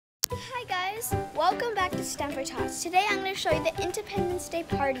Hi guys, welcome back to FOR TOTS. Today I'm going to show you the Independence Day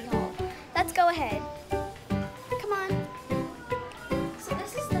party hall. Let's go ahead. Come on. So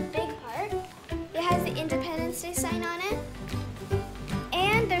this is the big part. It has the Independence Day sign on it.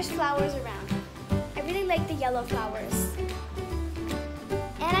 And there's flowers around. I really like the yellow flowers.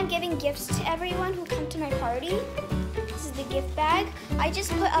 And I'm giving gifts to everyone who come to my party. This is the gift bag. I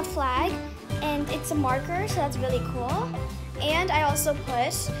just put a flag and it's a marker, so that's really cool. And I also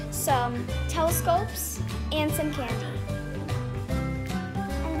put some telescopes and some candy.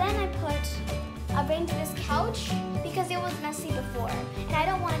 And then I arranged this couch because it was messy before. And I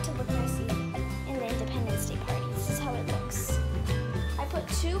don't want it to look messy in the Independence Day party. This is how it looks. I put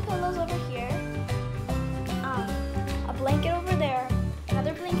 2 pillows over here, a blanket over there,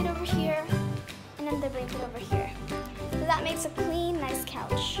 another blanket over here, and then the blanket over here. So that makes a clean, nice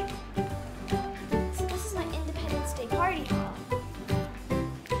couch. Party hall.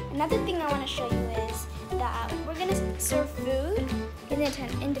 Another thing I want to show you is that we're going to serve food in the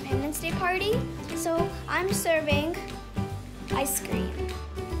Independence Day party. So I'm serving ice cream.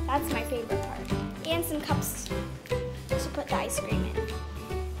 That's my favorite part. And some cups to put the ice cream in.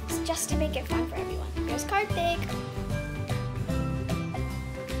 It's just to make it fun for everyone. Here's Karthik.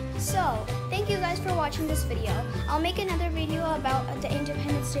 So, thank you guys for watching this video. I'll make another video about the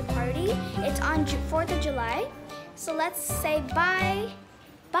Independence Day party. It's on 4th of July. So let's say bye.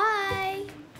 Bye.